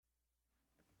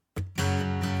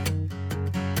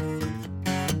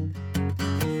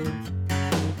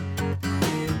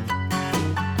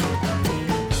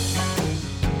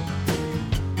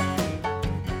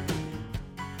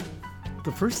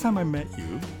first time I met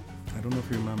you, I don't know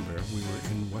if you remember, we were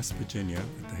in West Virginia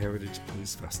at the Heritage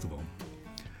Blues Festival.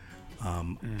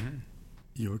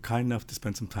 You were kind enough to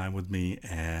spend some time with me,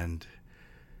 and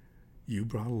you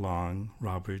brought along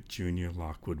Robert Jr.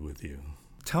 Lockwood with you.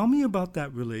 Tell me about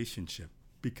that relationship,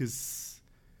 because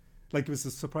it was a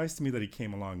surprise to me that he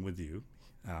came along with you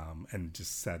and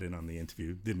just sat in on the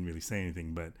interview, didn't really say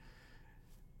anything, but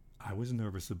I was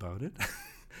nervous about it,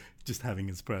 just having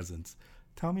his presence.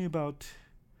 Tell me about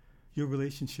your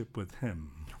relationship with him.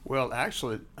 Well,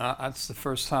 actually, that's the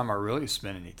first time I really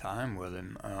spent any time with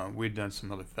him. We'd done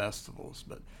some other festivals,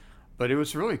 but it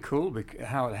was really cool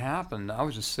how it happened. I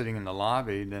was just sitting in the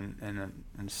lobby and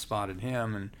spotted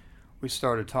him, and we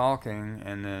started talking,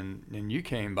 and then you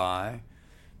came by,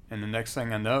 and the next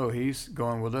thing I know, he's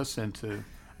going with us into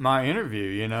my interview,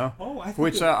 you know,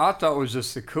 which I thought was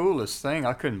just the coolest thing.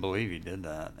 I couldn't believe he did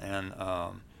that, and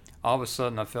all of a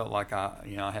sudden I felt like I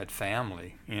had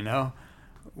family,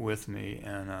 with me,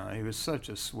 and he was such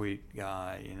a sweet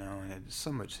guy, and had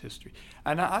so much history.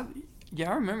 And I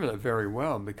remember that very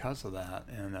well because of that.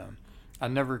 And I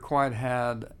never quite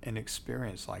had an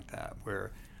experience like that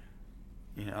where,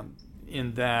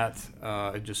 in that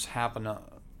it just happened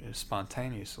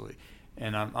spontaneously.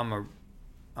 And I'm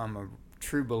a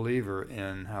true believer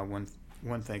in how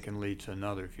one thing can lead to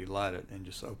another if you let it and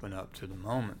just open up to the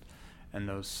moment. And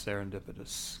those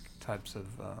serendipitous types of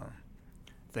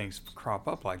things crop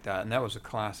up like that, and that was a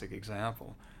classic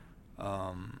example.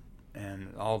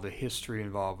 And all the history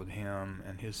involved with him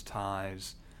and his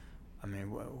ties. I mean,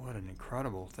 what an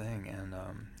incredible thing! And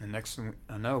the next thing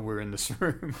I know, we're in this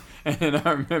room, and I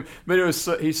remember,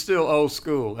 but he's still old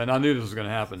school, and I knew this was going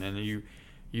to happen. And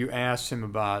you asked him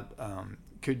about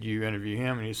could you interview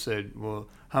him, and he said, "Well,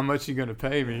 how much are you going to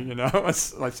pay me?"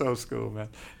 It's like old school, man.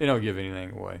 They don't give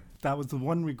anything away. That was the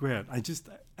one regret. I just,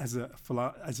 as a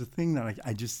thing that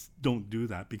I just don't do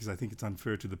that because I think it's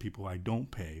unfair to the people I don't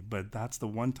pay. But that's the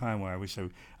one time where I wish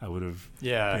I would have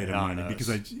paid him money because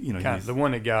the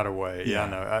one that got away. Yeah, I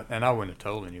know. And I wouldn't have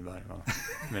told anybody.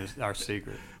 I mean, it's our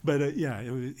secret. But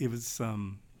it was.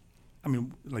 I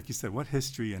mean, like you said, what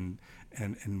history and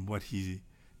what he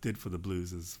did for the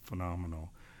blues is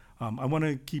phenomenal. I want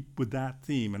to keep with that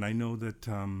theme, and I know that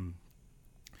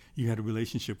you had a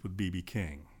relationship with B.B.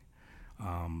 King.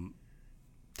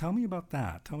 Tell me about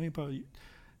that. Tell me about,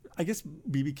 I guess,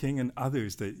 B.B. King and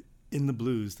others that in the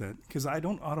blues because I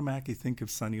don't automatically think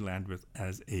of Sonny Landreth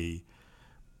as a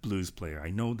blues player. I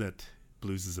know that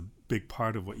blues is a big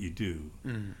part of what you do,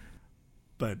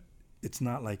 but it's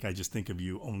not like I just think of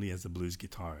you only as a blues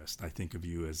guitarist. I think of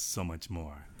you as so much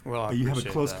more. Well, you have a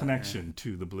close connection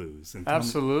to the blues. And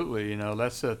absolutely,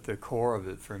 that's at the core of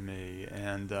it for me,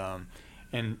 and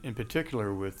in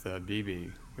particular with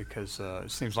BB, because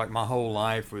it seems like my whole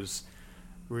life was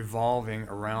revolving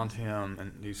around him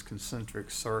in these concentric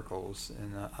circles.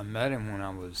 And I met him when I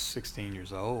was 16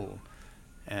 years old,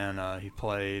 and he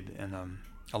played in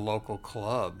a local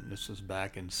club. This was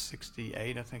back in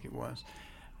 '68, I think it was.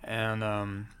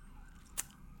 And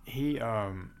he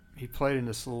played in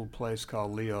this little place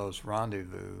called Leo's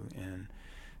Rendezvous in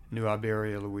New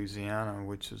Iberia, Louisiana,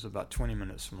 which is about 20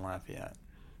 minutes from Lafayette.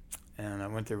 And I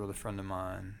went there with a friend of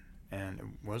mine, and it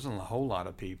wasn't a whole lot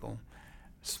of people.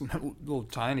 It's a little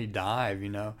tiny dive,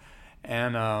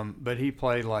 And but he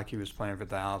played like he was playing for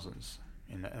thousands.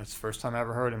 And that's the first time I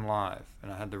ever heard him live.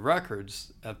 And I had the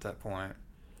records at that point,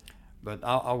 but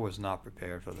I was not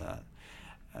prepared for that.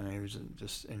 I mean, it was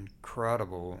just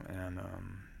incredible, and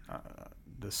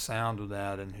the sound of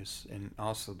that, and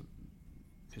also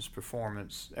his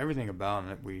performance, everything about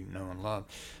it we know and love.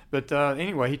 But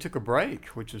anyway, he took a break,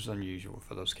 which was unusual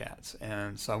for those cats,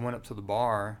 and so I went up to the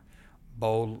bar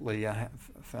boldly. I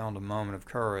found a moment of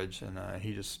courage, and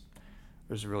he just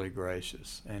was really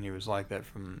gracious, and he was like that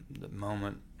from the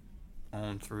moment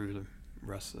on through the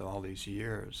rest of all these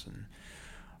years,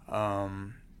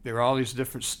 and. There were all these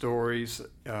different stories.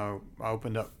 I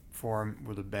opened up for him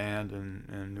with a band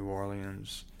in New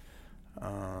Orleans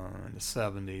in the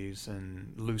 70s,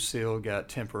 and Lucille got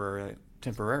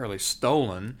temporarily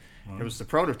stolen. It was the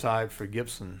prototype for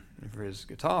Gibson for his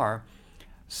guitar.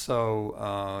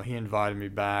 So he invited me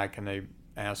back, and they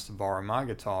asked to borrow my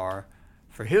guitar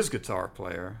for his guitar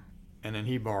player, and then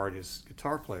he borrowed his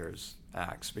guitar player's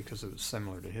axe because it was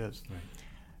similar to his. Right.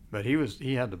 But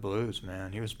he had the blues,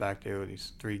 man. He was back there with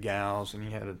these three gals, and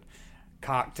he had a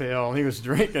cocktail, and he was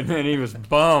drinking, and he was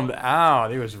bummed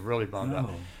out. He was really bummed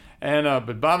out. And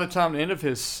but by the time the end of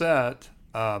his set,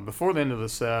 before the end of the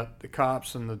set, the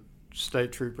cops and the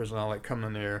state troopers and all that come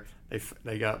in there.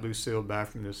 They got Lucille back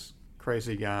from this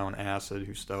crazy guy on acid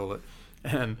who stole it,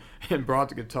 and brought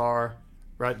the guitar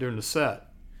right during the set.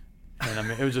 And I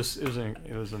mean, it was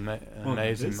an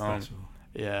amazing moment. Special.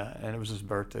 Yeah, and it was his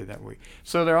birthday that week.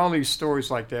 So there are all these stories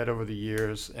like that over the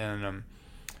years, and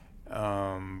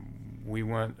we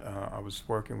went. I was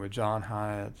working with John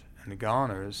Hyatt and the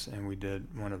Goners, and we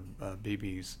did one of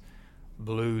BB's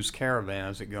blues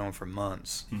caravans that go on for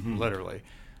months, literally.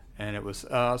 And it was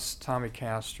us, Tommy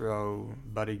Castro,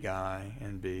 Buddy Guy,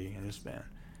 and B and his band,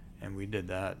 and we did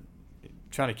that.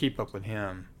 Trying to keep up with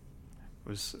him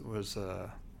was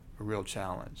a real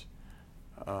challenge.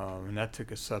 And that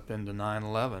took us up into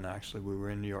 9/11. Actually, we were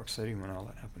in New York City when all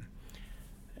that happened,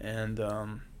 and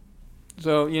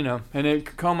so and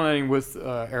it culminating with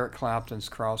Eric Clapton's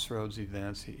Crossroads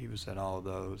events. He was at all of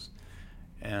those,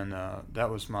 and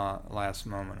that was my last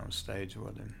moment on stage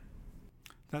with him.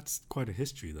 That's quite a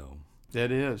history, though.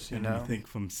 It is, and you think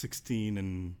from 16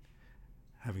 and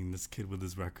having this kid with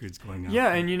his records going out.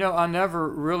 Yeah, and I never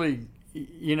really,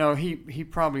 he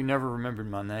probably never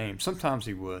remembered my name. Sometimes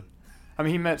he would. I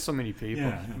mean, he met so many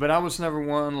people, but I was never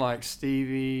one like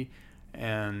Stevie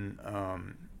and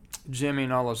Jimmy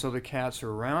and all those other cats who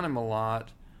were around him a lot.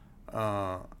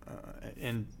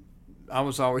 And I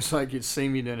was always like, you'd see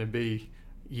me, then it'd be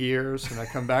years, and I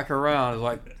come back around,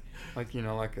 like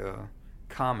a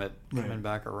comet coming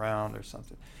back around or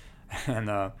something. And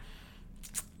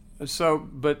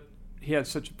but he had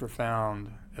such a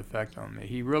profound effect on me.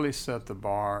 He really set the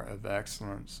bar of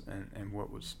excellence and what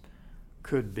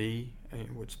could be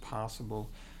and what's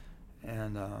possible.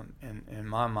 And in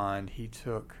my mind, he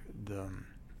just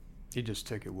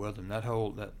took it with him.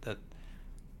 That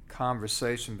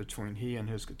conversation between he and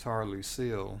his guitar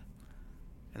Lucille,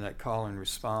 and that call and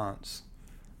response,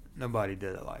 nobody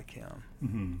did it like him.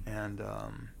 And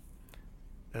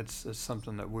that's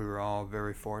something that we were all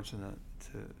very fortunate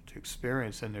to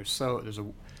experience. And there's so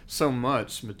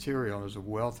much material. There's a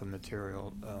wealth of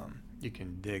material you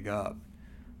can dig up.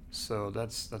 So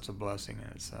that's a blessing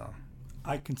in itself.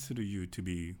 I consider you to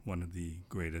be one of the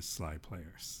greatest slide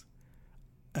players.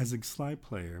 As a slide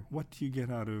player, what do you get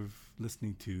out of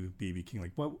listening to B.B. King?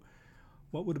 Like, what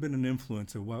would have been an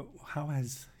influence, or how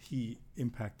has he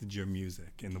impacted your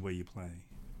music and the way you play?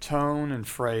 Tone and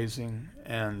phrasing,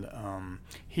 and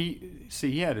he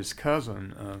had his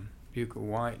cousin Buka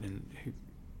White, and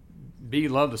B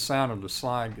loved the sound of the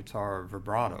slide guitar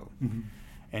vibrato,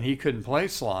 and he couldn't play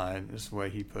slide, is the way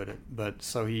he put it. But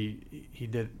so he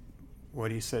did what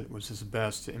he said was his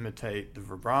best to imitate the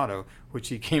vibrato, which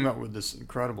he came up with this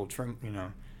incredible trim.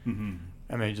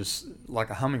 I mean, just like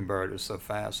a hummingbird, it was so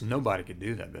fast. Nobody could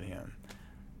do that but him,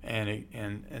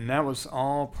 and that was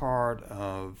all part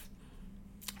of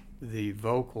the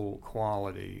vocal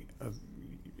quality of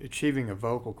achieving a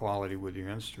vocal quality with your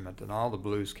instrument that all the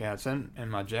blues cats and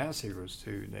my jazz heroes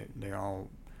too, they all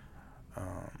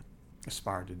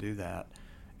aspired to do that,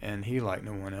 and he, like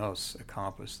no one else,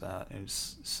 accomplished that. And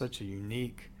it's such a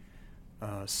unique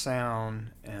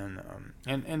sound,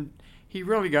 and he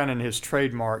really got into his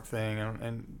trademark thing,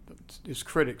 and his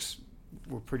critics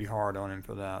were pretty hard on him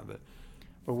for that.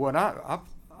 But what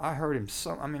I heard him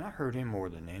I heard him more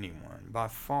than anyone, by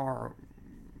far,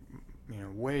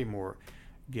 way more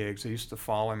gigs. I used to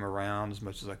follow him around as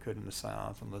much as I could in the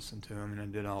South and listen to him, and I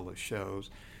did all those shows.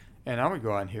 And I would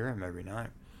go out and hear him every night.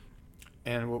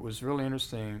 And what was really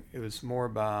interesting, it was more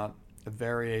about a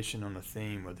variation on the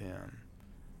theme with him,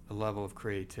 a level of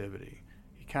creativity.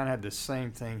 He kind of had the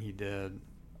same thing he did,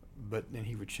 but then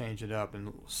he would change it up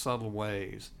in subtle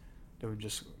ways that would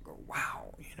just go,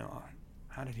 wow,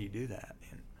 how did he do that?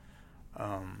 And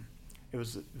it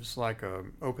was like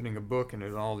opening a book, and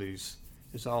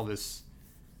there's all this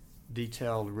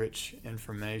detailed, rich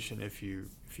information if you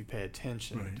pay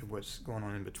attention to what's going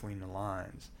on in between the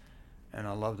lines. And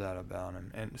I love that about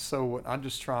him. And so I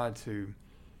just tried to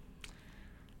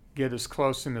get as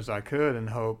close to him as I could and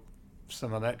hope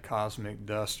some of that cosmic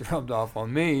dust rubbed off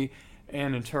on me,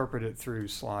 and interpret it through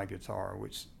slide guitar,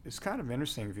 which is kind of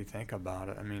interesting if you think about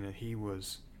it. I mean, he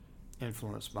was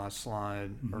influenced by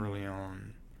slide early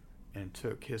on and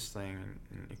took his thing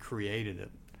and created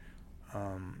it.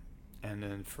 And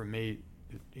then for me,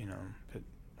 it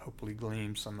hopefully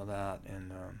gleaned some of that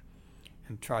and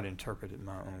try to interpret it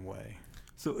my own way.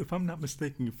 So if I'm not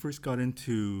mistaken, you first got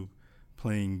into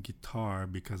playing guitar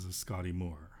because of Scotty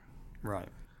Moore. Right.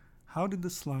 How did the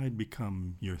slide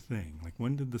become your thing? Like,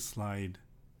 when did the slide,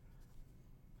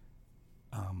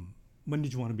 when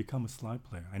did you want to become a slide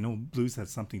player? I know blues had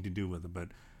something to do with it, but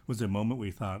was there a moment where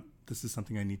you thought, this is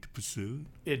something I need to pursue?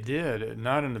 It did.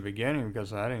 Not in the beginning,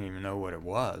 because I didn't even know what it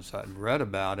was. I'd read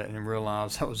about it and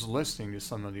realized I was listening to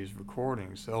some of these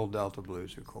recordings, the old Delta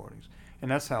Blues recordings.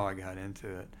 And that's how I got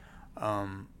into it.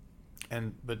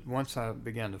 But once I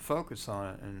began to focus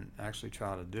on it and actually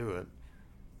try to do it,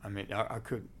 I mean, I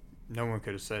could. No one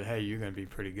could have said, "Hey, you're going to be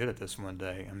pretty good at this one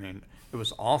day." I mean, it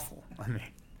was awful. I mean,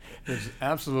 it was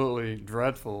absolutely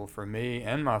dreadful for me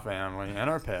and my family and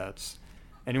our pets,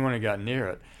 anyone who got near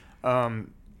it. That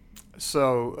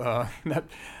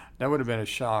would have been a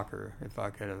shocker if I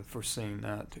could have foreseen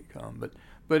that to come.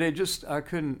 But it just I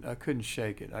couldn't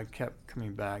shake it. I kept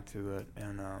coming back to it,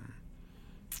 and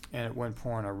at one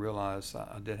point I realized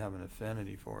I did have an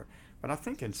affinity for it. But I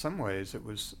think in some ways it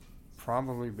was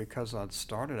probably because I'd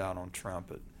started out on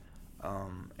trumpet,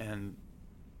 and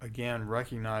again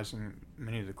recognizing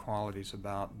many of the qualities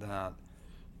about that,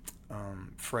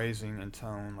 phrasing and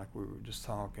tone, like we were just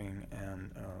talking,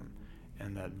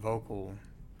 and that vocal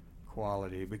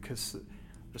quality. Because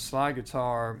the slide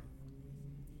guitar,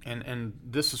 and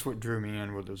this is what drew me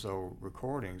in with those old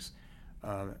recordings,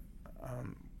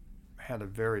 had a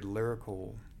very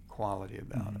lyrical quality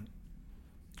about it.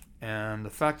 And the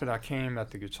fact that I came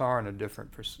at the guitar in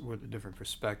with a different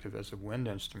perspective as a wind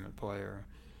instrument player,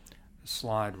 the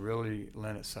slide really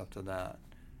lent itself to that.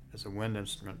 As a wind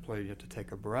instrument player, you have to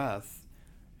take a breath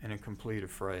and complete a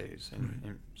phrase, and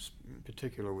in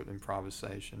particular with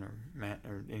improvisation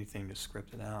or anything to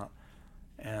script it out.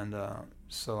 And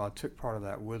so I took part of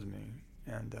that with me.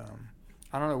 And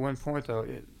I don't know, at one point though,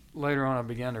 later on I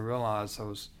began to realize I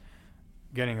was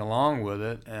getting along with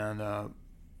it, and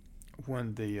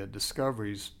when the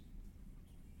discoveries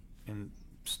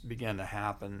began to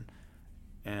happen,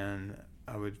 and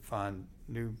I would find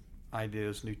new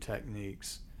ideas, new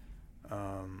techniques,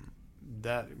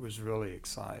 that was really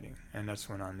exciting, and that's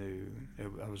when I knew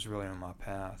I was really on my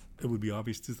path. It would be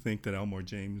obvious to think that Elmore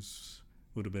James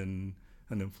would have been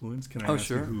an influence. Can I ask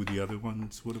you who the other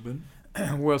ones would have been?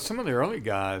 Well, some of the early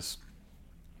guys,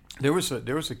 there was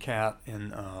a cat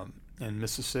in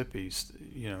Mississippi.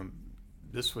 You know,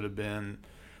 this would have been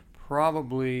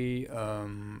probably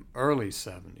early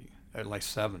 70, like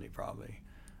 70 probably.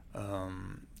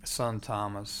 Son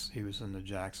Thomas, he was in the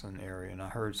Jackson area, and I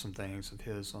heard some things of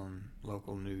his on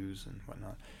local news and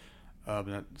whatnot. But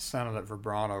the sound of that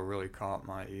vibrato really caught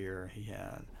my ear. He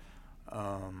had,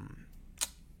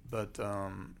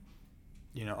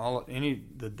 you know,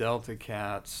 the Delta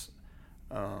cats,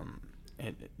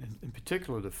 in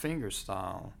particular the finger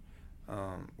style,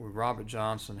 with Robert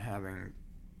Johnson having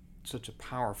such a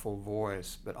powerful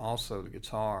voice, but also the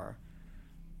guitar,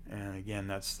 and again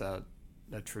that's that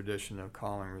tradition of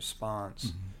call and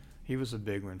response. He was a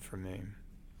big one for me.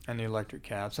 And the Electric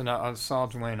Cats. And I saw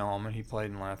Duane Allman. He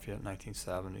played in Lafayette in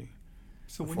 1970.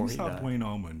 So when you saw Duane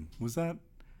Allman, was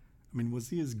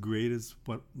he as great as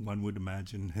what one would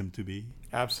imagine him to be?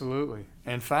 Absolutely.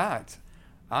 In fact,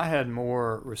 I had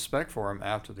more respect for him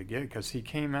after the gig, because he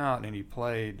came out and he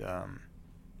played,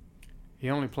 he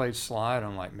only played slide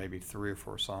on like maybe 3 or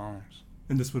 4 songs.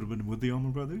 And this would have been with the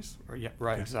Allman Brothers? Yeah,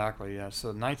 right, okay. Exactly, yeah. So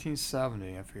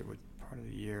 1970, I forget what part of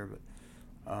the year, but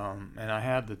and I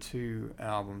had the 2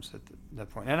 albums at that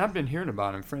point. And I've been hearing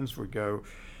about him. Friends would go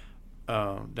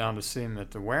down to see him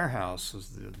at the Warehouse, was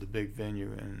the big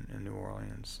venue in New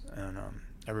Orleans, and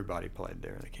everybody played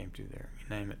there. They came through there, you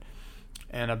name it.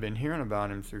 And I've been hearing about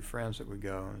him through friends that would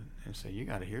go and say, "You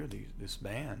got to hear this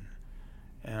band."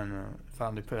 And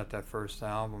finally put out that first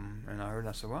album, and I heard it, and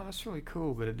I said, "Wow, that's really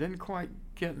cool," but it didn't quite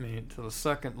get me until the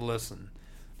second listen.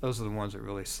 Those are the ones that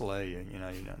really slay you, you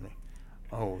know,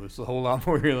 oh, there's a whole lot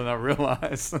more here than I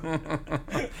realized.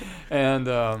 And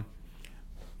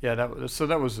yeah, that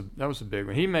was a big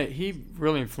one. He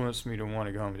really influenced me to want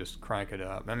to go home and just crank it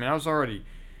up. I mean, I was already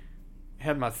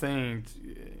had my thing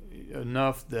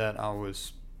enough that I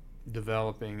was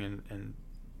developing and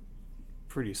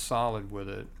pretty solid with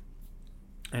it.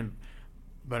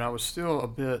 But I was still a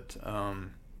bit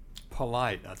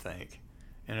polite, I think,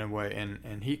 in a way.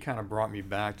 And he kind of brought me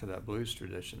back to that blues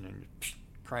tradition and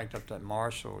cranked up that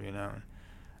Marshall, you know,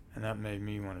 and that made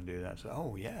me want to do that. So,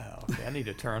 oh yeah, okay, I need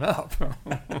to turn up.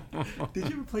 Did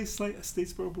you ever play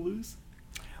Statesboro Blues?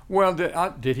 Well,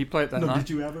 did he play it that night? Did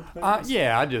you ever play?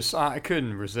 Yeah, I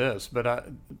couldn't resist. But I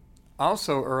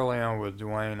also early on with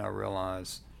Duane, I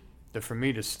realized that for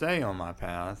me to stay on my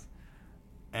path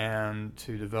and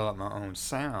to develop my own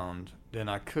sound, then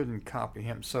I couldn't copy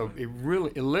him. So it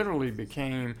literally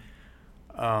became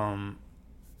a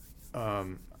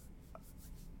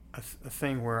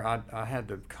thing where I had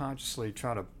to consciously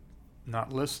try to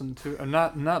not listen to,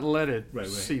 not let it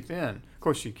seep in. Of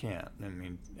course you can't. I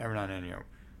mean, every now and then,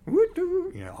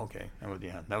 you know, okay,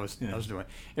 that was doing.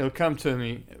 It'll come to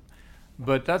me.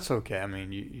 But that's okay. I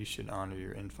mean, you should honor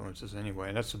your influences anyway.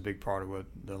 And that's a big part of what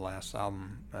the last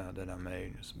album that I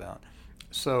made is about.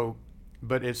 So,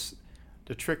 but it's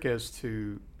the trick is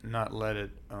to not let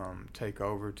it take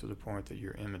over to the point that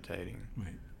you're imitating.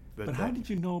 Right. But how did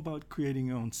you know about creating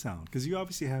your own sound? Because you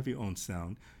obviously have your own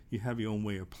sound. You have your own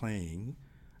way of playing.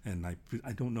 And I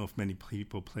don't know if many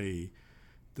people play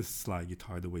the slide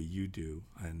guitar the way you do.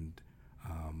 And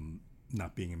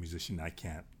not being a musician, I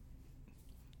can't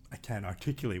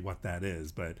articulate what that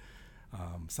is. But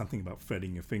something about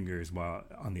fretting your fingers while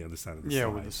on the other side of the slide. Yeah,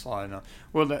 with the slide. No.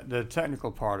 Well, the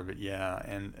technical part of it, yeah.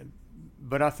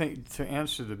 But I think to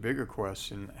answer the bigger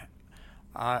question,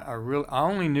 I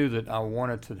only knew that I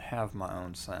wanted to have my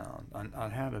own sound. I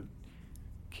had a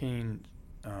keen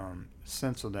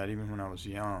sense of that even when I was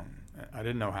young. I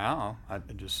didn't know how. I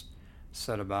just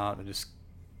set about and just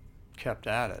kept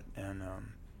at it.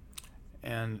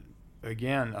 And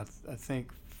again, I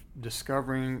think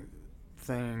discovering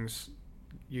things,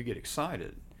 you get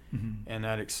excited, and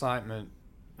that excitement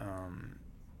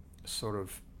sort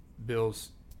of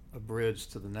builds a bridge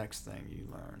to the next thing you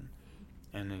learn.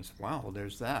 And then it's, wow, well,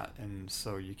 there's that. And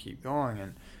so you keep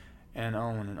going and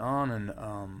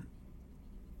on.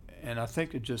 And I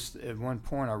think it just, at one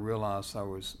point I realized I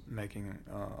was making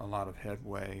a lot of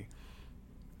headway.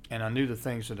 And I knew the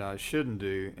things that I shouldn't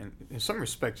do. And in some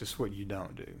respects, it's what you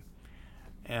don't do.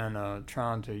 And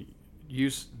trying to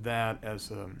use that as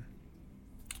a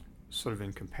sort of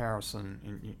in comparison,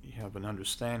 and you have an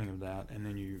understanding of that, and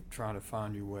then you try to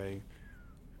find your way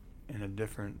in a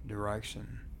different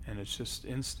direction. And it's just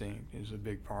instinct is a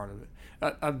big part of it.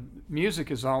 Music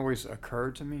has always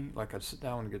occurred to me. Like I sit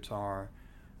down on the guitar,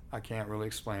 I can't really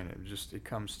explain it. It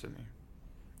comes to me.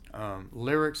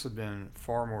 Lyrics have been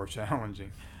far more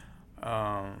challenging.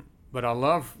 But I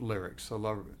love lyrics. I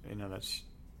love, that's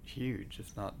huge.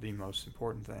 It's not the most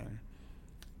important thing.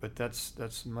 But that's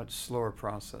a much slower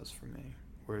process for me.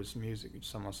 Whereas music,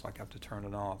 it's almost like I have to turn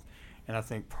it off. And I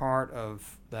think part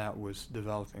of that was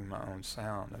developing my own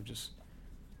sound. I just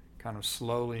kind of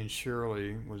slowly and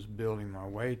surely was building my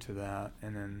way to that,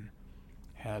 and then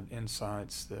had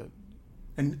insights that.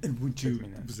 And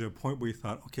was there a point where you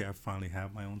thought, okay, I finally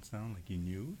have my own sound, like you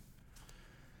knew?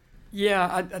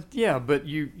 Yeah, but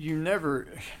you never,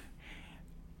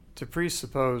 to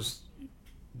presuppose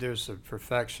there's a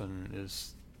perfection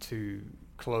is to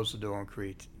close the door on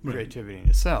creativity in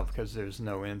itself, because there's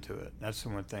no end to it. That's the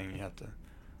one thing you have to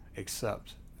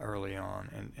accept early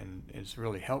on, and it's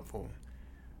really helpful.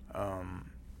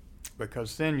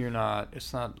 Because then you're not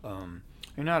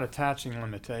attaching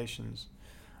limitations,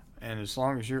 and as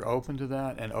long as you're open to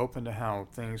that and open to how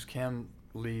things can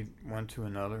lead one to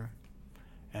another,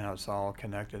 and how it's all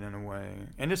connected in a way,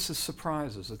 and it's the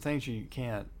surprises, the things you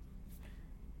can't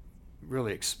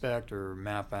really expect or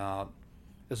map out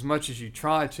as much as you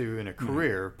try to in a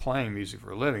career playing music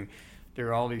for a living. There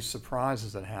are all these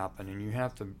surprises that happen, and you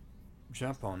have to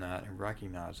jump on that and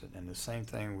recognize it. And the same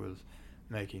thing with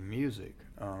making music.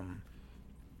 I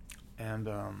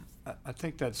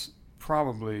think that's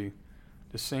probably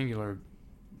the singular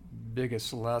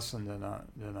biggest lesson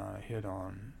that I hit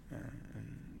on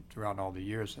throughout all the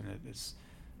years, and it's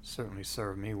certainly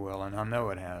served me well, and I know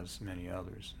it has many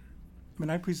others. I mean,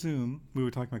 I presume, we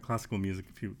were talking about classical music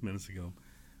a few minutes ago,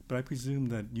 but I presume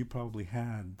that you probably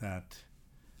had that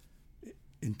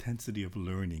intensity of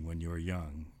learning when you were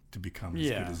young to become as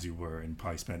good as you were, and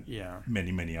probably spent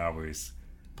many, many hours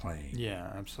playing. Yeah,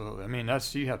 absolutely. I mean,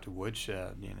 you have to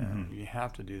woodshed, you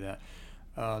have to do that.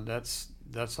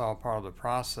 That's all part of the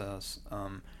process.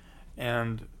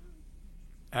 And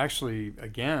actually,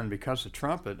 again, because of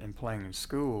trumpet and playing in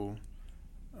school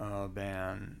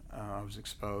band, I was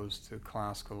exposed to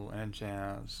classical and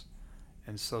jazz.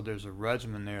 And so there's a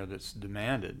regimen there that's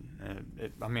demanded.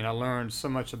 I learned so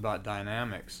much about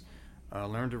dynamics. I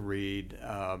learned to read.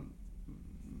 I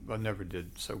never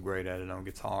did so great at it on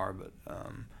guitar, but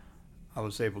I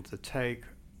was able to take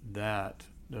that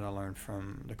I learned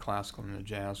from the classical and the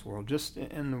jazz world, just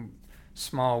in the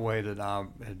small way that I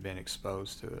had been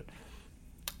exposed to it.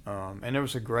 And there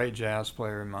was a great jazz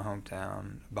player in my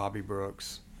hometown, Bobby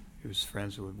Brooks, who was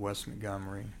friends with Wes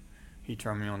Montgomery. He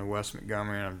turned me on to Wes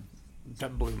Montgomery, and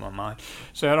that blew my mind.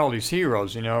 So I had all these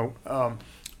heroes,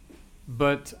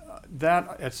 but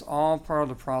it's all part of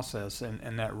the process,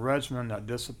 and that regimen, that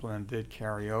discipline did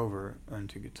carry over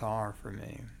into guitar for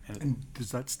me. And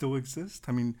does that still exist?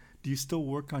 I mean, do you still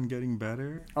work on getting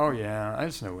better? Oh, yeah,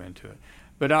 there's no end to it.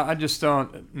 But I just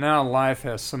don't. Now life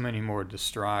has so many more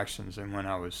distractions than when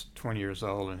I was 20 years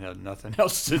old and had nothing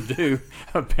else to do,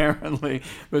 apparently,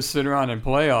 but sit around and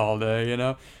play all day,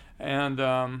 And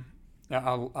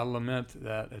I lament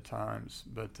that at times,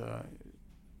 but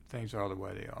things are the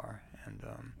way they are. And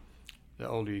the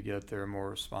older you get, there are more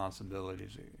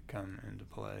responsibilities that come into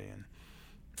play.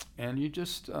 and you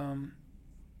just I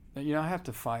have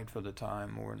to fight for the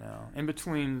time more now. In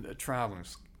between the traveling,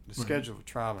 the schedule for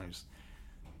traveling is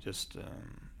just.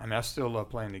 I still love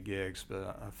playing the gigs,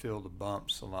 but I feel the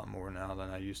bumps a lot more now than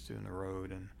I used to in the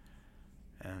road,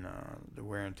 and the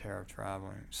wear and tear of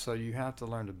traveling. So you have to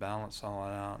learn to balance all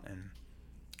that out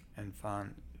and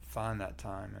find that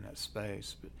time and that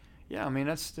space. But yeah,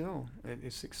 that's still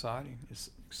it's exciting.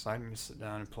 It's exciting to sit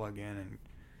down and plug in and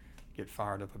get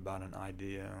fired up about an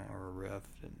idea or a riff,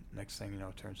 and next thing you know,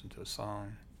 it turns into a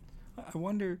song. I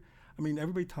wonder.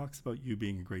 Everybody talks about you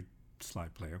being a great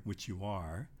slide player, which you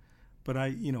are, but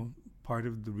part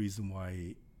of the reason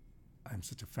why I'm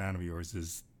such a fan of yours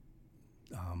is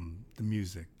the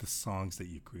music, the songs that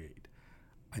you create.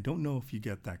 I don't know if you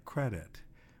get that credit,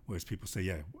 whereas people say,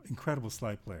 yeah, incredible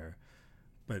slide player.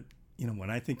 But,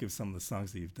 when I think of some of the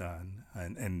songs that you've done,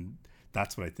 and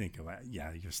that's what I think of,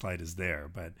 yeah, your slide is there,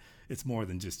 but it's more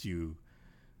than just you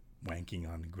wanking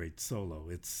on a great solo.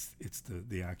 It's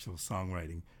the actual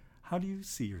songwriting. How do you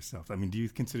see yourself? Do you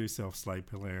consider yourself slide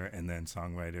player and then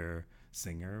songwriter,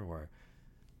 singer, or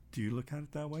do you look at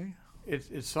it that way?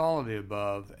 It's all of the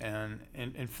above, and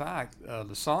in fact, the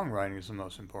songwriting is the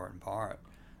most important part.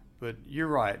 But you're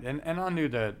right, and I knew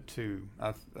that too.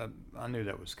 I knew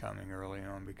that was coming early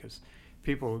on because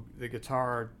the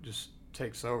guitar just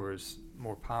takes over. It's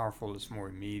more powerful. It's more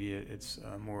immediate. It's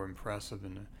more impressive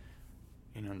in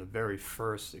the very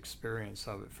first experience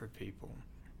of it for people.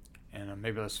 And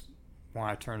maybe that's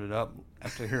why I turned it up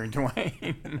after hearing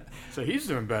Duane. So he's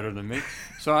doing better than me.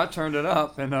 So I turned it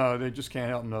up, and they just can't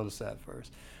help notice that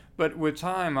first. But with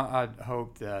time, I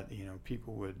hoped that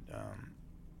people would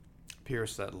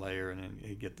pierce that layer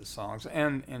and get the songs.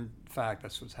 And in fact,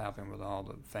 that's what's happening with all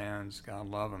the fans. God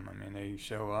love them. They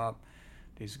show up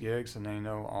these gigs and they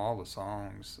know all the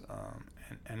songs.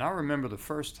 And I remember the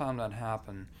first time that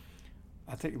happened.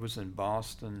 I think it was in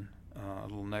Boston, a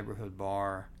little neighborhood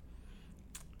bar.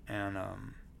 And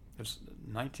it was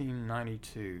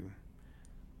 1992,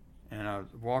 and I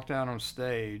walked out on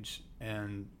stage,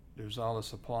 and there was all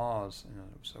this applause, and I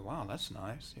said, "Wow, that's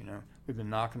nice." We've been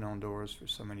knocking on doors for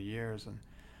so many years,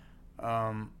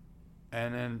 and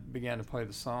then began to play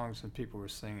the songs, and people were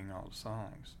singing all the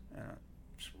songs, and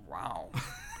wow,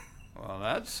 well,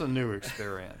 that's a new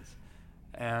experience,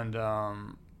 and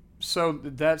so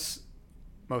that's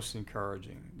most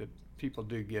encouraging that people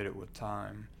do get it with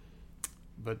time.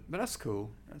 But that's cool.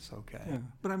 That's okay. Yeah.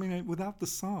 But without the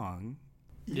song,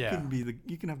 you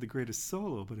can have the greatest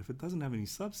solo, but if it doesn't have any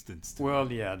substance to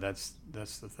it. Yeah, that's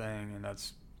the thing, and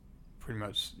that's pretty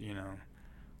much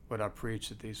what I preach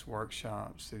at these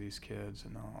workshops to these kids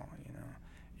and all.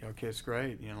 Okay, it's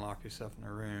great. Lock yourself in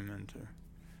a room and to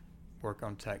work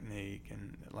on technique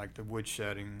and like the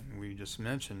woodshedding we just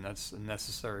mentioned. That's a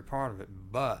necessary part of it,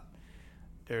 but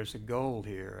there's a goal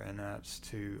here, and that's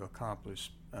to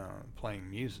accomplish playing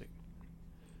music.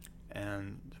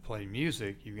 And to play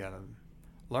music, you've got to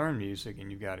learn music, and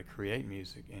you've got to create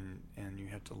music, and you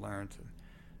have to learn to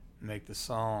make the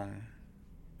song.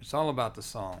 It's all about the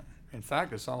song. In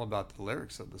fact, it's all about the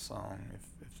lyrics of the song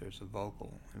if there's a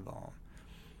vocal involved.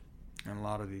 And a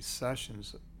lot of these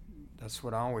sessions, that's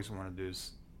what I always want to do,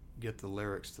 is get the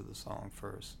lyrics to the song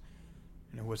first.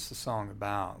 What's the song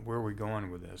about? Where are we going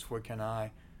with this? What can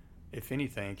I, if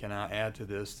anything, can I add to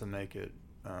this to make it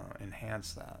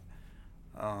enhance that?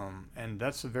 And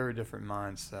that's a very different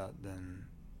mindset than,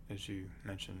 as you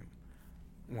mentioned,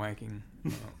 wanking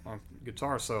on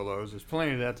guitar solos. There's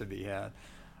plenty of that to be had.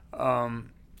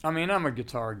 I'm a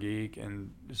guitar geek,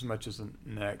 and as much as the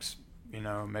next,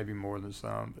 maybe more than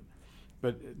some,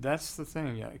 but that's the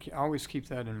thing. I always keep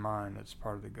that in mind. That's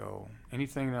part of the goal.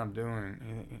 Anything that I'm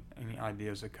doing, any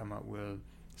ideas I come up with,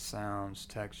 sounds,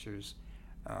 textures,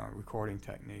 recording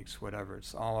techniques, whatever,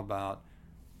 it's all about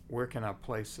where can I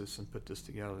place this and put this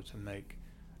together to make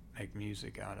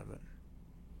music out of it.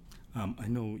 I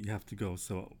know you have to go,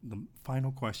 so the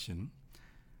final question.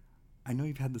 I know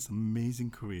you've had this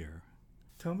amazing career.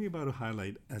 Tell me about a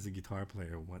highlight as a guitar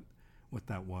player, what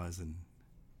that was. And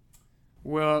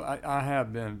well, I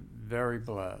have been very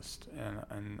blessed,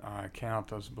 and I count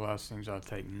those blessings. I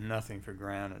take nothing for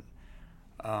granted.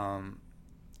 And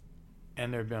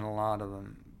there have been a lot of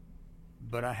them.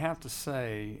 But I have to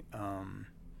say,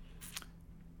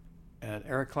 at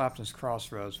Eric Clapton's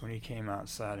Crossroads, when he came out and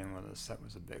sat in with us, that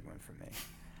was a big one for me.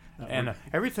 And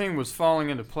everything was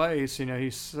falling into place.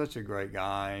 He's such a great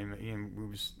guy.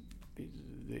 He's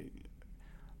the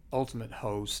ultimate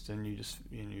host, and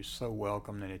you're so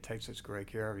welcome, and he takes such great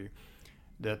care of you.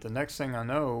 That the next thing I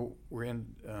know, we're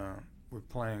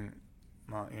playing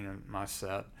my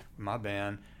set with my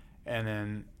band, and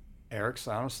then Eric's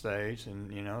on stage, and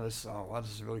this, oh wow,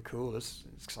 this is really cool. This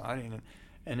is exciting,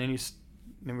 and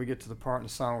then we get to the part in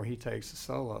the song where he takes the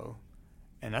solo,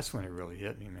 and that's when it really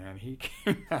hit me, man. He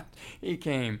came out. He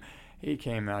came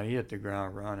out. He hit the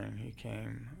ground running. He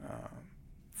came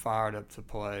fired up to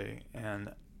play,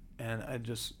 and then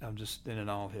it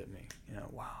all hit me.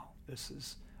 Wow,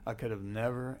 I could have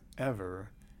never ever,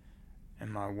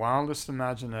 in my wildest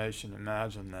imagination,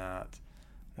 imagined that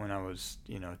when I was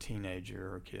a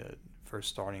teenager or a kid, first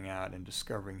starting out and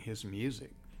discovering his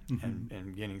music,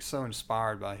 and getting so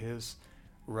inspired by his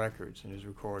records and his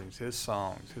recordings, his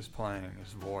songs, his playing,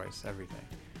 his voice, everything.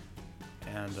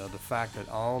 And the fact that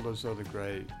all those other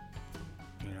great,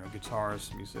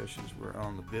 guitarists, musicians were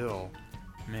on the bill,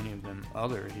 many of them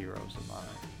other heroes of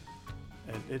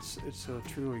mine. It's a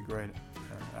truly great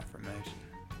affirmation.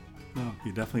 No,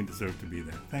 you definitely deserve to be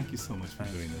there. Thank you so much for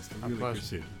doing this. I really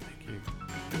appreciate it. Thank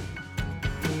you.